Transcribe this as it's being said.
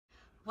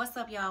What's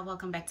up, y'all?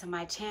 Welcome back to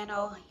my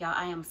channel. Y'all,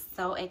 I am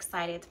so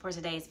excited for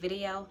today's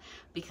video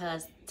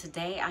because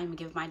today I'm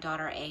giving my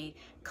daughter a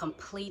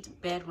complete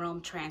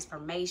bedroom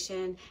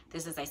transformation.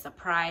 This is a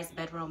surprise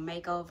bedroom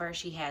makeover.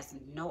 She has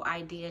no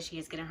idea she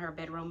is getting her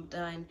bedroom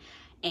done.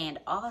 And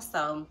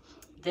also,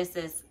 this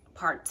is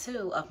part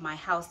 2 of my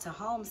house to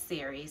home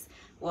series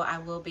where I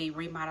will be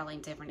remodeling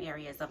different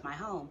areas of my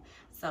home.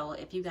 So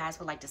if you guys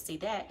would like to see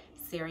that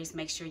series,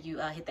 make sure you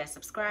hit that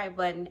subscribe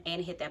button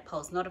and hit that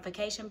post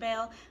notification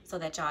bell so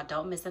that y'all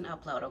don't miss an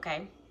upload,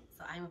 okay?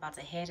 So I'm about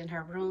to head in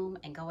her room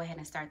and go ahead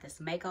and start this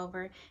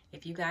makeover.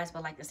 If you guys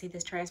would like to see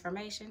this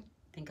transformation,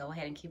 then go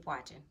ahead and keep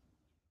watching.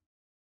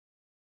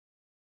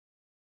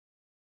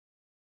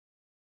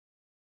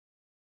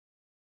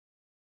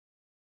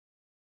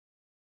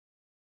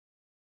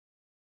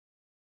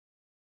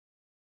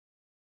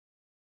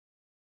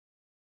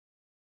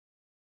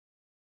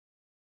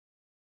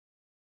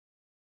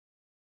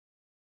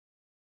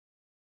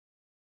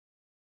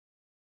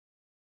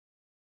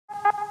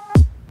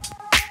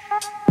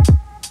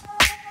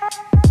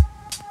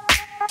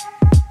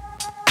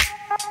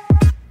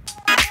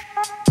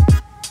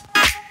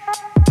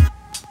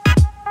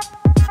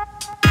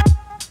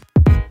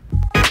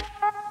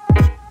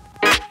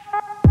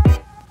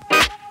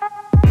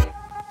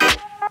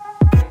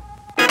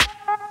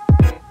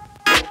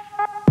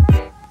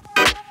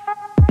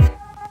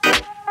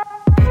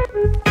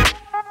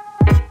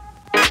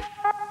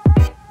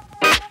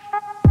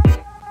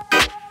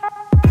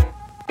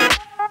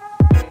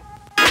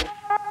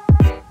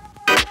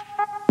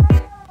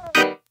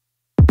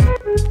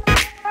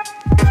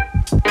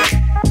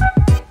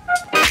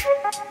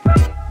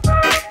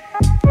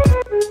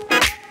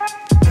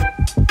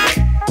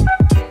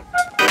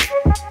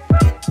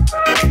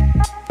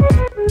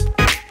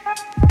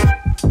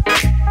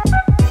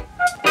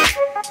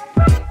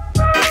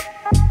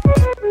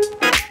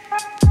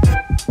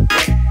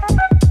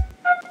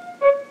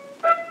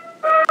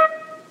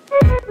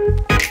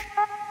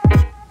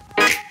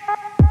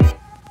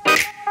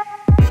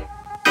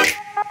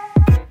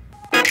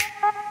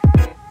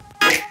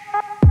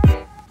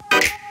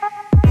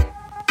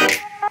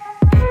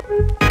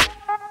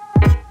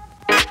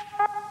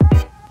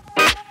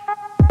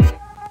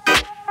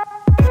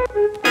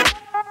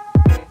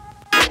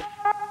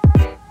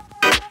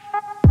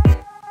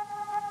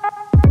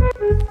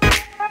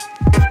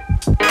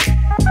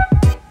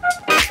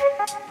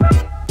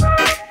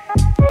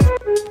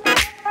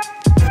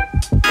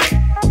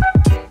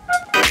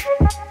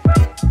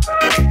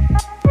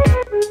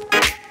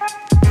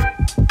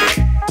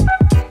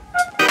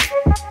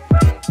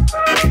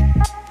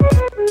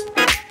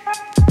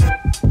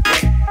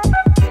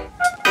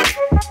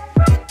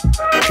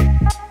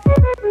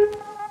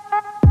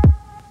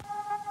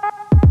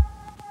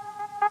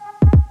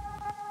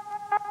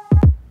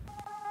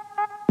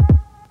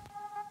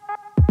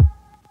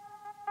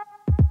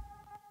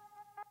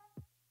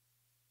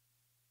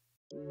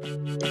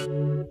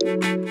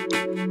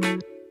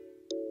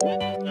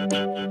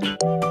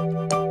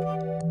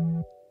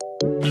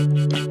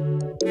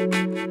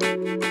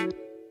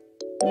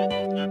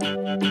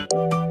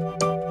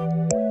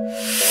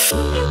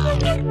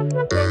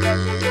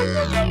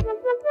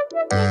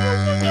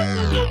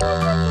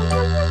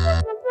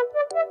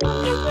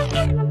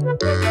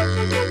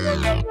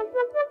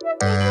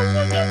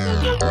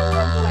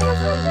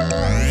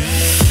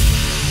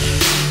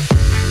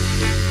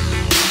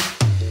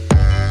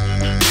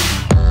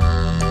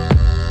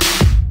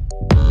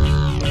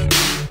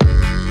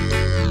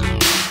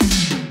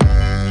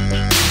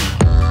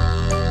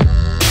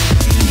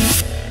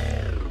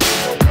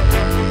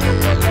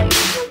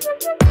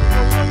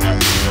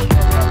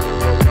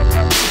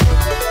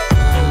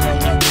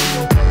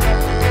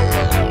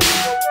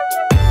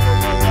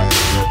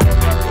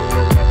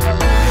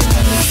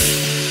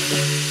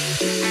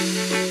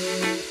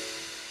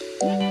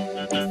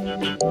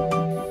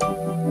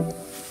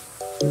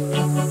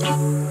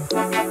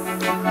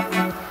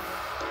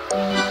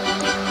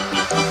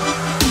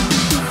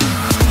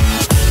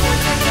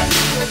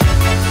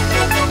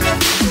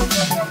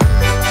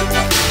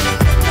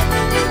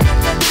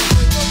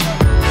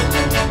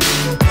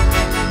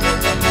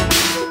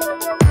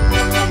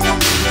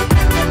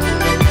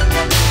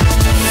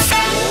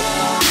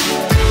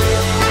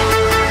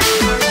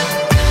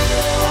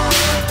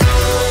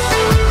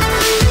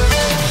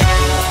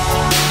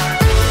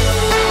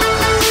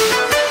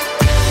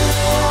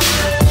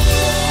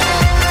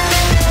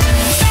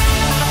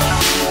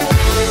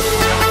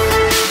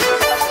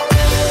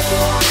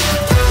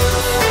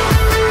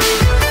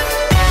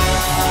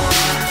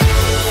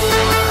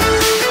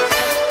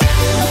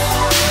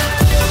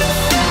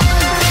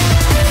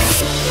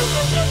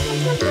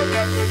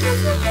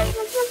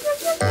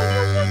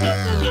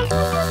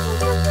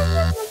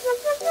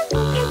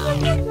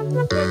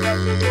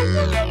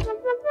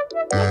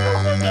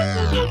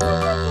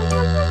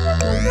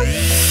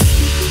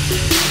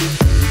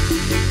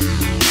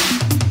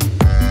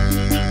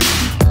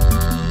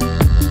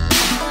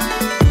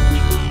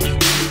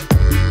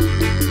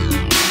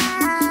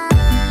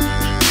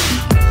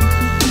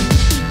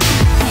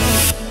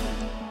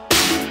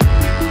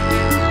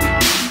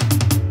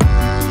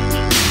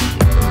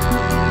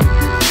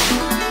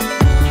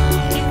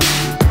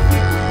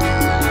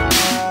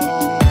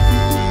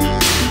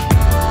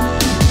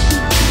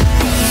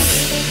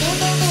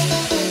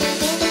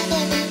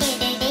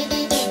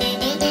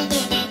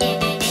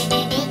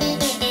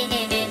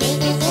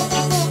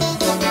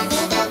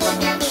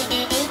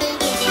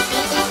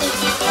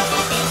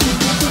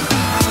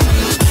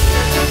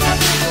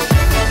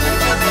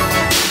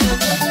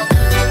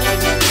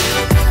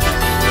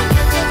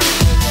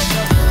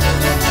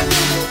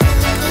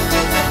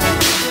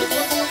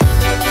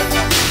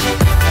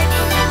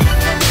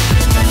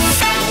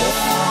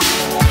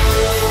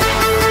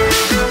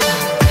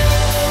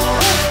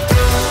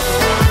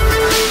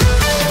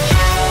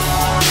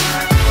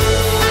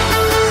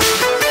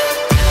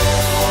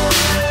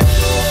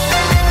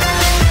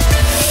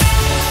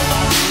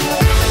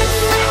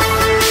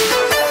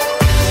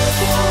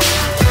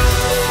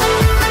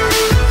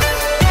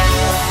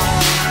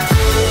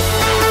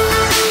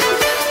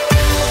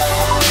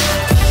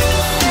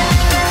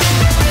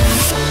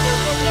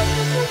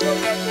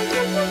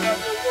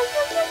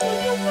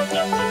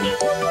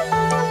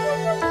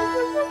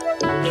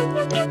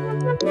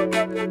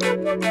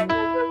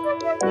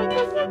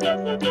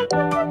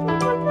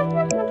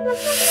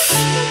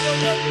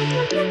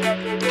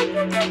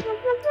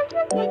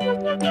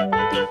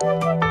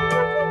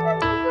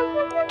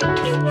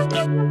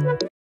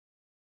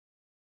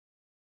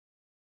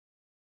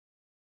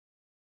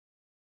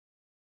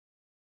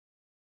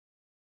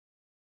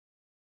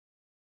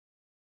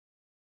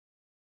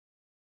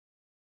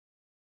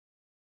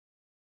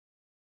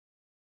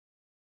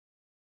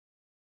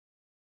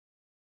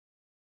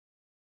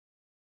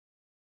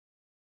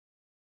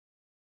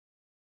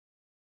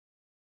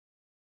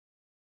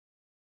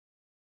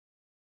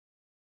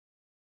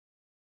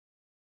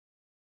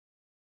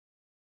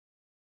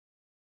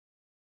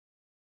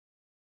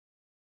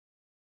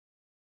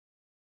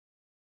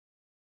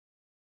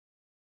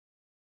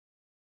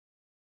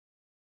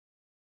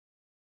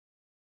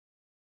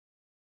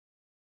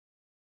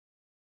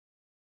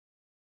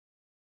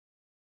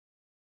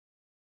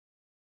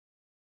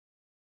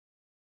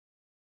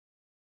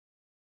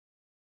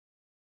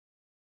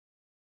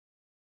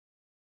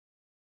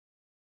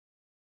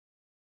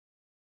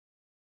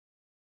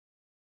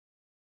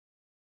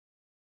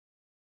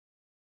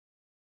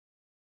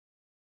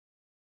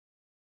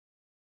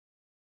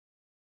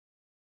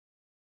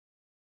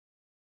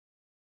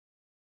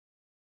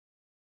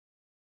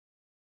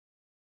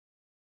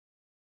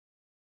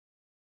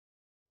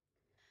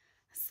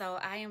 So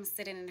I am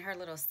sitting in her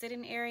little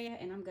sitting area,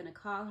 and I'm gonna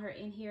call her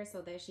in here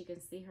so that she can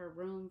see her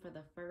room for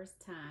the first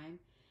time.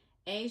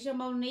 Asia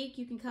Monique,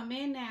 you can come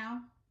in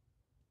now.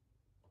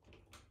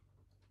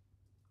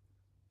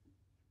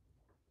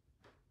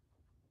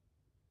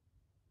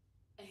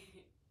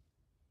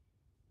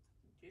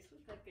 This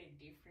looks like a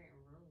different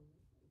room.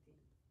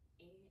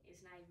 And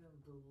it's not even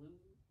blue.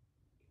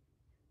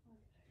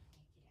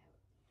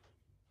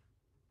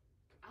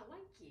 I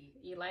like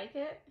it. You like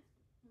it?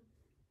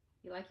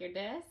 You like your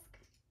desk?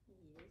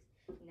 Yes.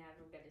 Now I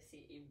don't gotta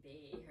sit in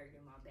bed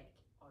hurting my back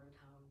all the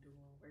time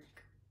doing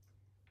work.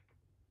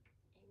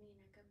 And then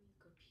I got my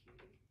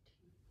computer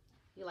too.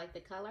 You like the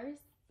colors?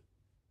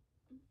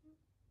 Mm-hmm.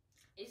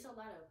 It's a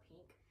lot of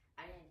pink.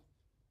 I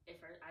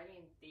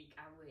didn't think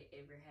I would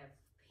ever have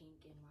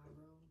pink in my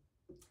room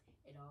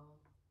at all,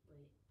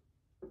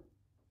 but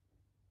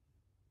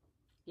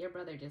your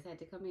brother just had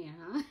to come in,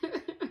 huh?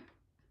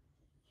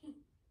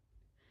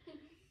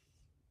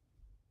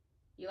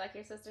 You like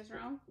your sister's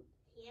room?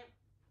 Yep.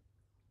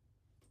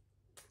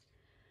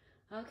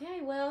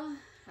 Okay, well,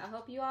 I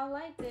hope you all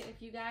liked it.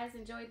 If you guys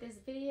enjoyed this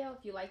video,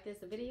 if you like this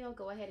video,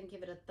 go ahead and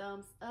give it a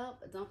thumbs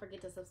up. Don't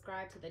forget to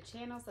subscribe to the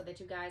channel so that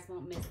you guys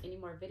won't miss any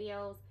more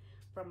videos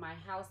from my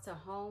house to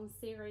home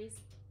series.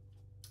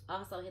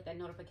 Also hit that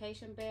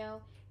notification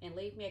bell and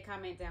leave me a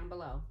comment down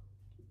below.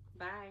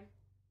 Bye.